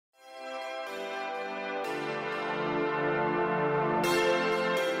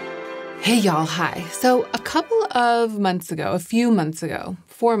Hey y'all, hi. So a few months ago,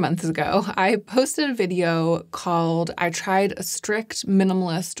 4 months ago, I posted a video called I Tried a Strict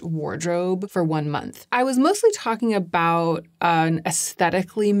Minimalist Wardrobe for 1 month. I was mostly talking about an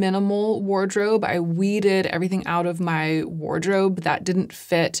aesthetically minimal wardrobe. I weeded everything out of my wardrobe that didn't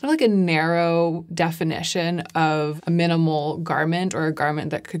fit sort of like a narrow definition of a minimal garment or a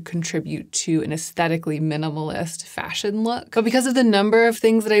garment that could contribute to an aesthetically minimalist fashion look. But because of the number of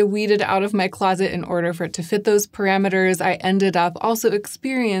things that I weeded out of my closet in order for it to fit those parameters, I ended up also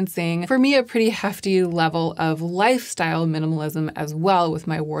experiencing, for me, a pretty hefty level of lifestyle minimalism as well with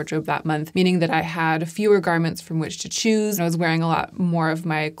my wardrobe that month, meaning that I had fewer garments from which to choose. I was wearing a lot more of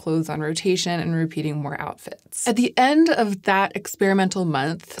my clothes on rotation and repeating more outfits. At the end of that experimental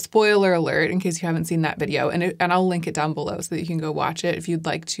month, spoiler alert in case you haven't seen that video, and I'll link it down below so that you can go watch it if you'd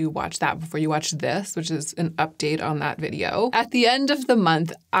like to watch that before you watch this, which is an update on that video. At the end of the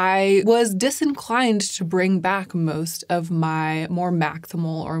month, I was disinclined to bring back most of my more maximal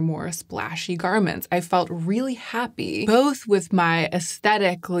or more splashy garments. I felt really happy both with my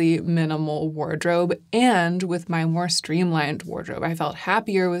aesthetically minimal wardrobe and with my more streamlined wardrobe. I felt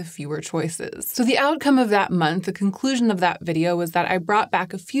happier with fewer choices. So the outcome of that month, the conclusion of that video, was that I brought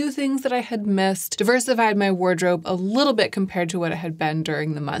back a few things that I had missed, diversified my wardrobe a little bit compared to what it had been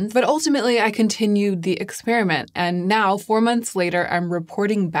during the month, but ultimately I continued the experiment, and now 4 months later I'm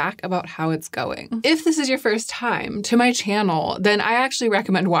reporting back about how it's going. If this is your first time to my channel, then I actually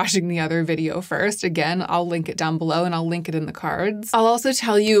recommend watching the other video first. Again, I'll link it down below and I'll link it in the cards. I'll also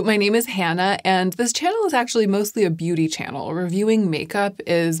tell you my name is Hannah, and this channel is actually mostly a beauty channel. Reviewing makeup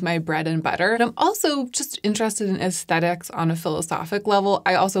is my bread and butter. And I'm also just interested in aesthetics on a philosophic level.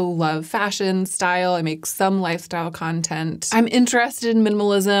 I also love fashion, style. I make some lifestyle content. I'm interested in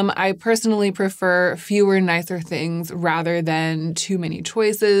minimalism. I personally prefer fewer, nicer things rather than too many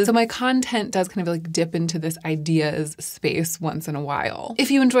choices. So my content does kind of like dip into this ideas space once in a while.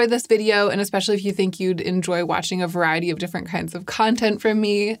 If you enjoyed this video, and especially if you think you'd enjoy watching a variety of different kinds of content from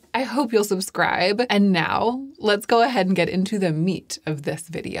me, I hope you'll subscribe. And now let's go ahead and get into the meat of this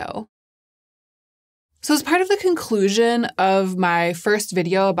video. So as part of the conclusion of my first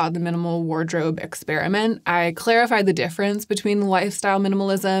video about the minimal wardrobe experiment, I clarified the difference between lifestyle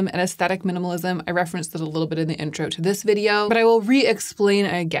minimalism and aesthetic minimalism. I referenced it a little bit in the intro to this video, but I will re-explain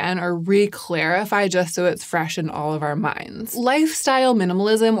again or re-clarify just so it's fresh in all of our minds. Lifestyle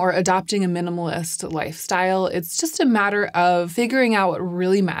minimalism, or adopting a minimalist lifestyle, it's just a matter of figuring out what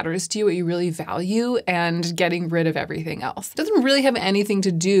really matters to you, what you really value, and getting rid of everything else. It doesn't really have anything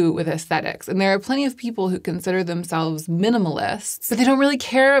to do with aesthetics, and there are plenty of people who consider themselves minimalists, but they don't really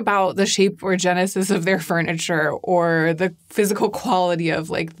care about the shape or genesis of their furniture or the physical quality of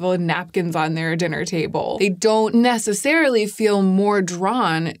like the napkins on their dinner table. They don't necessarily feel more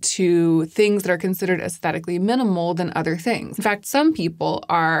drawn to things that are considered aesthetically minimal than other things. In fact, some people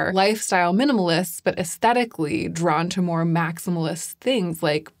are lifestyle minimalists, but aesthetically drawn to more maximalist things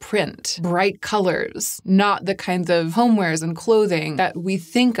like print, bright colors, not the kinds of homewares and clothing that we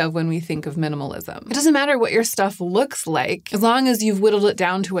think of when we think of minimalism. It doesn't matter what your stuff looks like, as long as you've whittled it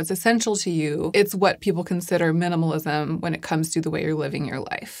down to what's essential to you, it's what people consider minimalism when it comes to the way you're living your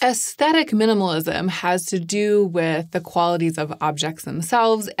life. Aesthetic minimalism has to do with the qualities of objects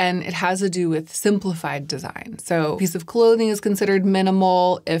themselves, and it has to do with simplified design. So a piece of clothing is considered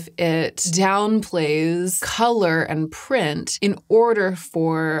minimal if it downplays color and print in order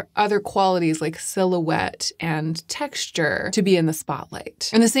for other qualities like silhouette and texture to be in the spotlight.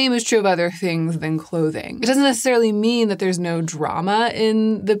 And the same is true of other things than clothing. It doesn't necessarily mean that there's no drama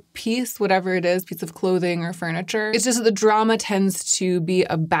in the piece, whatever it is, piece of clothing or furniture. It's just that the drama tends to be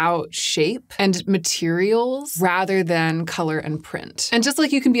about shape and materials rather than color and print. And just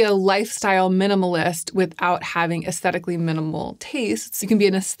like you can be a lifestyle minimalist without having aesthetically minimal tastes, you can be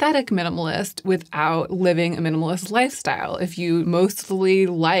an aesthetic minimalist without living a minimalist lifestyle. If you mostly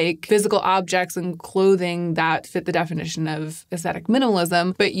like physical objects and clothing that fit the definition of aesthetic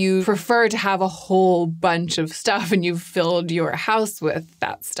minimalism, but you prefer to have a whole bunch of stuff and you've filled your house with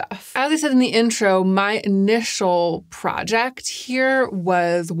that stuff. As I said in the intro, my initial project here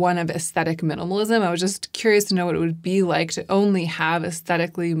was one of aesthetic minimalism. I was just curious to know what it would be like to only have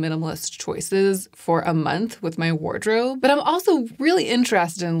aesthetically minimalist choices for a month with my wardrobe. But I'm also really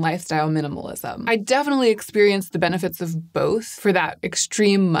interested in lifestyle minimalism. I definitely experienced the benefits of both for that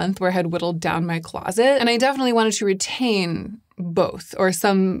extreme month where I had whittled down my closet, and I definitely wanted to retain both, or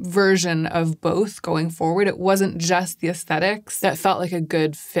some version of both going forward. It wasn't just the aesthetics that felt like a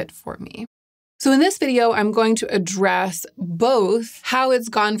good fit for me. So in this video, I'm going to address both how it's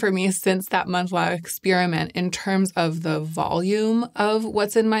gone for me since that month-long experiment in terms of the volume of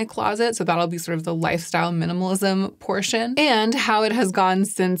what's in my closet. So that'll be sort of the lifestyle minimalism portion, and how it has gone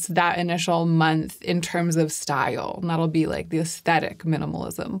since that initial month in terms of style. And that'll be like the aesthetic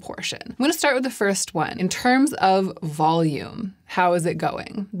minimalism portion. I'm going to start with the first one. In terms of volume, how is it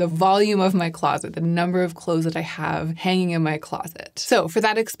going? The volume of my closet, the number of clothes that I have hanging in my closet. So for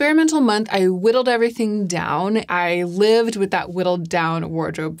that experimental month, I whittled everything down. I lived with that whittled down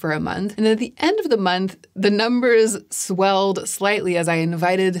wardrobe for a month. And then at the end of the month, the numbers swelled slightly as I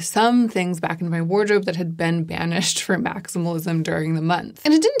invited some things back into my wardrobe that had been banished for maximalism during the month.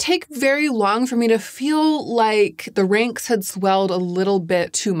 And it didn't take very long for me to feel like the ranks had swelled a little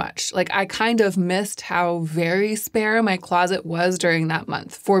bit too much. Like I kind of missed how very spare my closet was during that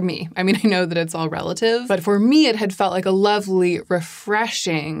month for me. I mean, I know that it's all relative, but for me, it had felt like a lovely,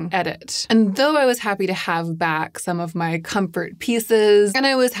 refreshing edit. And though I was happy to have back some of my comfort pieces, and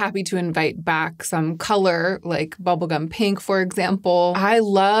I was happy to invite back some color, like bubblegum pink, for example, I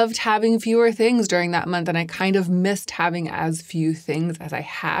loved having fewer things during that month, and I kind of missed having as few things as I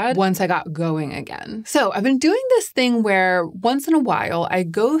had once I got going again. So I've been doing this thing where once in a while, I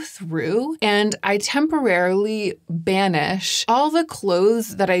go through and I temporarily banish all the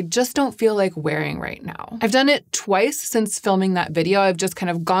clothes that I just don't feel like wearing right now. I've done it twice since filming that video. I've just kind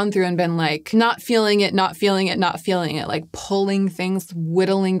of gone through and been like, not feeling it, not feeling it, not feeling it, like pulling things,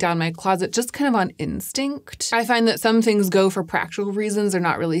 whittling down my closet, just kind of on instinct. I find that some things go for practical reasons, they're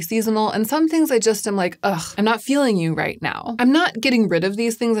not really seasonal, and some things I just am like, ugh, I'm not feeling you right now. I'm not getting rid of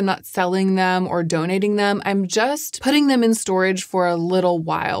these things, I'm not selling them or donating them, I'm just putting them in storage for a little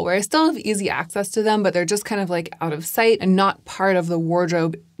while where I still have easy access to them, but they're just kind of like out of sight and not part of the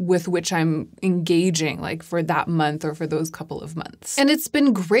wardrobe with which I'm engaging like for that month or for those couple of months. And it's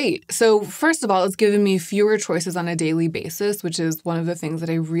been great. So first of all, it's given me fewer choices on a daily basis, which is one of the things that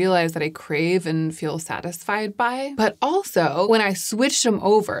I realize that I crave and feel satisfied by. But also when I switched them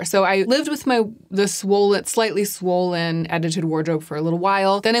over, so I lived with the slightly swollen edited wardrobe for a little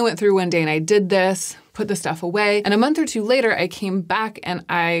while. Then I went through one day and I did this, put the stuff away. And a month or two later, I came back and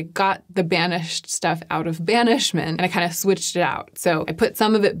I got the banished stuff out of banishment and I kind of switched it out. So I put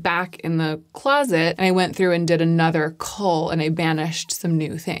some of it back in the closet and I went through and did another cull and I banished some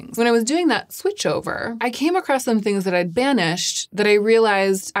new things. When I was doing that switchover, I came across some things that I'd banished that I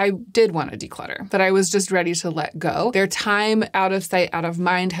realized I did want to declutter, that I was just ready to let go. Their time out of sight, out of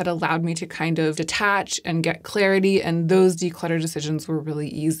mind had allowed me to kind of detach and get clarity, and those declutter decisions were really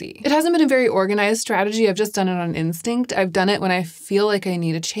easy. It hasn't been a very organized strategy. I've just done it on instinct. I've done it when I feel like I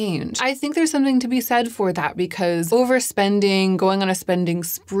need a change. I think there's something to be said for that because overspending, going on a spending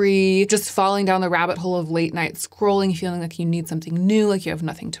spree, just falling down the rabbit hole of late night scrolling, feeling like you need something new, like you have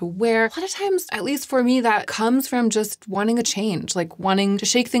nothing to wear. A lot of times, at least for me, that comes from just wanting a change, like wanting to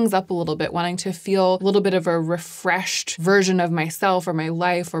shake things up a little bit, wanting to feel a little bit of a refreshed version of myself or my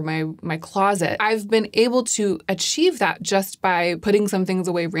life or my closet. I've been able to achieve that just by putting some things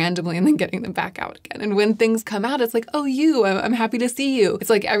away randomly and then getting them back out again. And when things come out, it's like, oh, I'm happy to see you. It's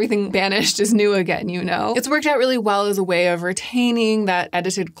like everything banished is new again, you know? It's worked out really well as a way of retaining that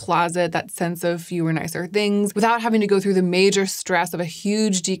edited closet, that sense of fewer, nicer things, without having to go through the major stress of a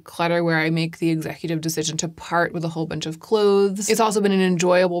huge declutter where I make the executive decision to part with a whole bunch of clothes. It's also been an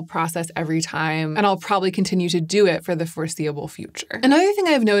enjoyable process every time, and I'll probably continue to do it for the foreseeable future. Another thing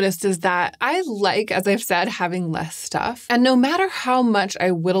I've noticed is that I like, as I've said, having less stuff. And no matter how much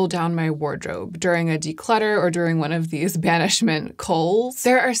I whittle down my wardrobe during a declutter or during one of these banishment culls,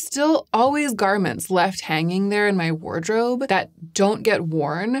 there are still always garments left hanging there in my wardrobe that don't get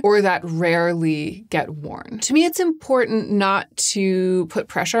worn or that rarely get worn. To me, it's important not to put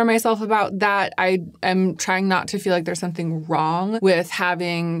pressure on myself about that. I am trying not to feel like there's something wrong with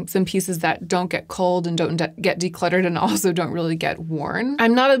having some pieces that don't get culled and don't get decluttered and also don't really get worn.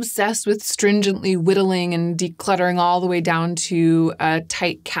 I'm not obsessed with stringently whittling and decluttering all the way down to a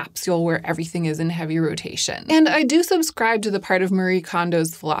tight capsule where everything is in heavy rotation. And I do subscribe to the part of Marie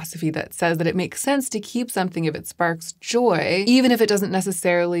Kondo's philosophy that says that it makes sense to keep something if it sparks joy, even if it doesn't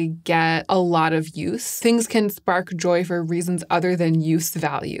necessarily get a lot of use. Things can spark joy for reasons other than use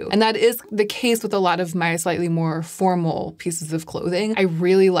value. And that is the case with a lot of my slightly more formal pieces of clothing. I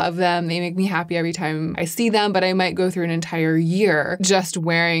really love them. They make me happy every time I see them, but I might go through an entire year just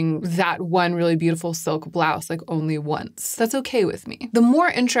wearing that one really beautiful silk blouse like only once. That's okay with me. The more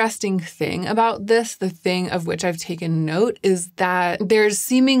interesting thing about about this, the thing of which I've taken note, is that there's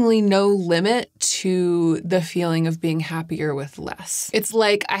seemingly no limit to the feeling of being happier with less. It's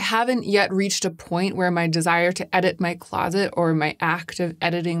like I haven't yet reached a point where my desire to edit my closet or my act of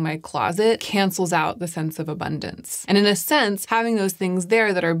editing my closet cancels out the sense of abundance. And in a sense, having those things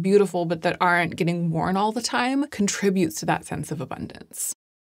there that are beautiful but that aren't getting worn all the time contributes to that sense of abundance.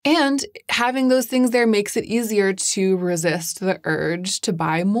 And having those things there makes it easier to resist the urge to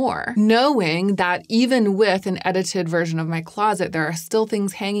buy more. Knowing that even with an edited version of my closet, there are still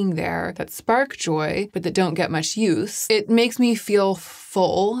things hanging there that spark joy, but that don't get much use, it makes me feel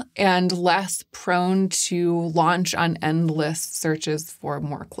full and less prone to launch on endless searches for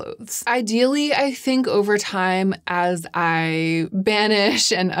more clothes. Ideally, I think over time, as I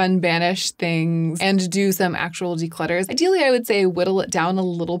banish and unbanish things and do some actual declutters, ideally I would say whittle it down a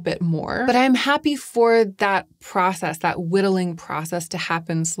little bit more. But I'm happy for that process, that whittling process, to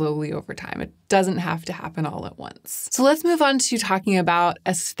happen slowly over time. It doesn't have to happen all at once. So let's move on to talking about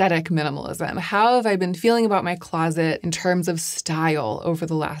aesthetic minimalism. How have I been feeling about my closet in terms of style over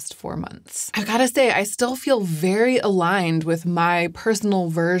the last 4 months? I've got to say, I still feel very aligned with my personal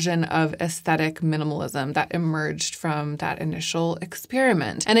version of aesthetic minimalism that emerged from that initial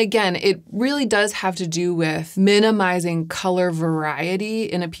experiment. And again, it really does have to do with minimizing color variety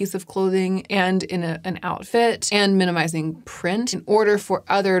in a piece of clothing and in an outfit, and minimizing print in order for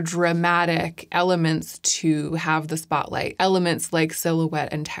other dramatic elements to have the spotlight. Elements like silhouette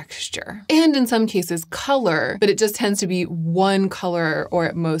and texture. And in some cases, color, but it just tends to be one color or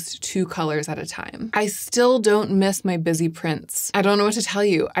at most 2 colors at a time. I still don't miss my busy prints. I don't know what to tell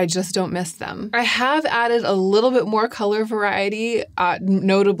you. I just don't miss them. I have added a little bit more color variety,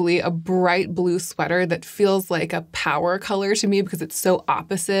 notably a bright blue sweater that feels like a power color to me because it's so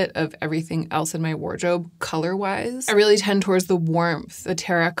opposite of everything else in my wardrobe color-wise. I really tend towards the warmth, the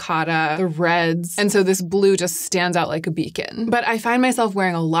terracotta, the reds, and so this blue just stands out like a beacon. But I find myself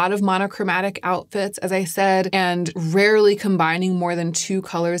wearing a lot of monochromatic outfits, as I said, and rarely combining more than 2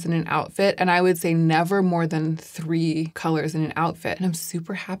 colors in an outfit, and I would say never more than 3 colors in an outfit, and I'm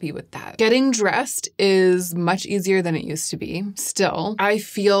super happy with that. Getting dressed is much easier than it used to be. Still, I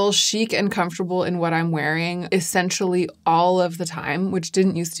feel chic and comfortable in what I'm wearing essentially all of the time, which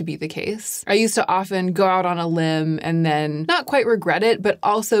didn't used to be the case. I used to often go out on a limb and then not quite regret it, but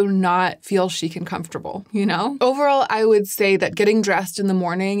also not feel chic and comfortable, you know? Overall, I would say that getting dressed in the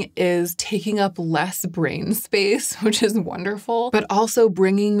morning is taking up less brain space, which is wonderful, but also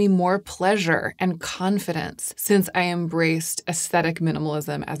bringing me more pleasure and confidence since I embraced aesthetic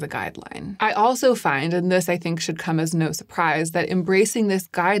minimalism as a guideline. I also find, and this I think should come as no surprise, that embracing this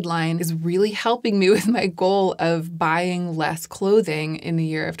guideline is really helping me with my goal of buying less clothing in the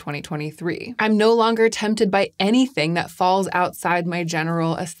year of 2023. I'm no longer tempted by anything that falls outside my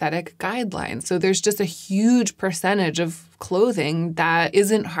general aesthetic guidelines. So there's just a huge percentage of clothing that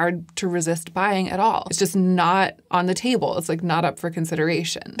isn't hard to resist buying at all. It's just not on the table. It's like not up for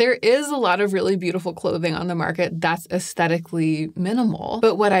consideration. There is a lot of really beautiful clothing on the market that's aesthetically minimal.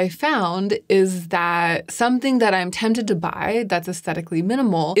 But what I found is that something that I'm tempted to buy that's aesthetically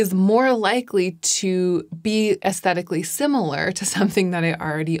minimal is more likely to be aesthetically similar to something that I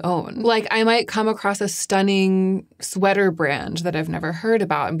already own. Like I might come across a stunning sweater brand that I've never heard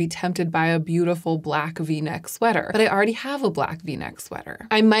about and be tempted by a beautiful black V-neck sweater, but I already have a black V-neck sweater.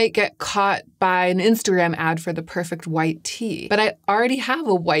 I might get caught by an Instagram ad for the perfect white tee, but I already have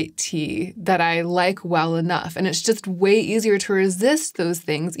a white tee that I like well enough. And it's just way easier to resist those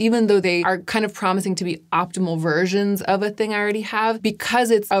things, even though they are kind of promising to be optimal versions of a thing I already have,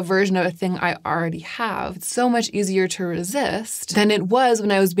 because it's a version of a thing I already have. It's so much easier to resist than it was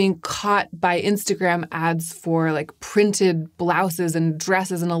when I was being caught by Instagram ads for like printed blouses and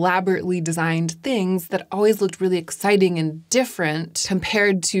dresses and elaborately designed things that always looked really exciting and different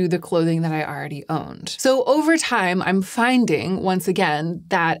compared to the clothing that I already owned. So over time, I'm finding, once again,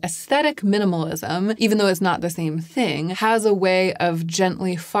 that aesthetic minimalism, even though it's not the same thing, has a way of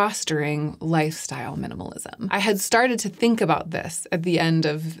gently fostering lifestyle minimalism. I had started to think about this at the end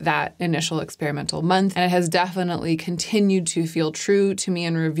of that initial experimental month, and it has definitely continued to feel true to me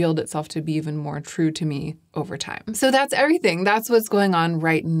and revealed itself to be even more true to me over time. So that's everything. That's what's going on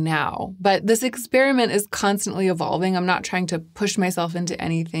right now. But this experiment is constantly evolving. I'm not trying to push myself into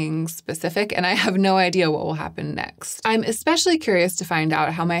anything specific, and I have no idea what will happen next. I'm especially curious to find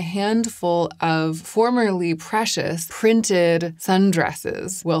out how my handful of formerly precious printed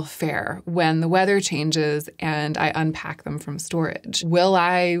sundresses will fare when the weather changes and I unpack them from storage. Will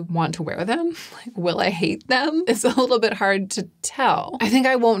I want to wear them? Will I hate them? It's a little bit hard to tell. I think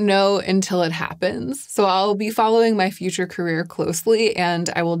I won't know until it happens. So I'll I'll be following my future career closely,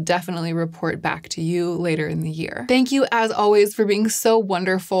 and I will definitely report back to you later in the year. Thank you, as always, for being so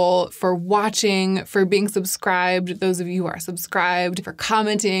wonderful, for watching, for being subscribed, those of you who are subscribed, for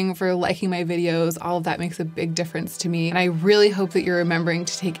commenting, for liking my videos. All of that makes a big difference to me. And I really hope that you're remembering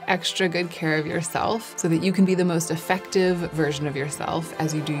to take extra good care of yourself so that you can be the most effective version of yourself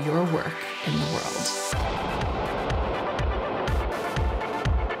as you do your work in the world.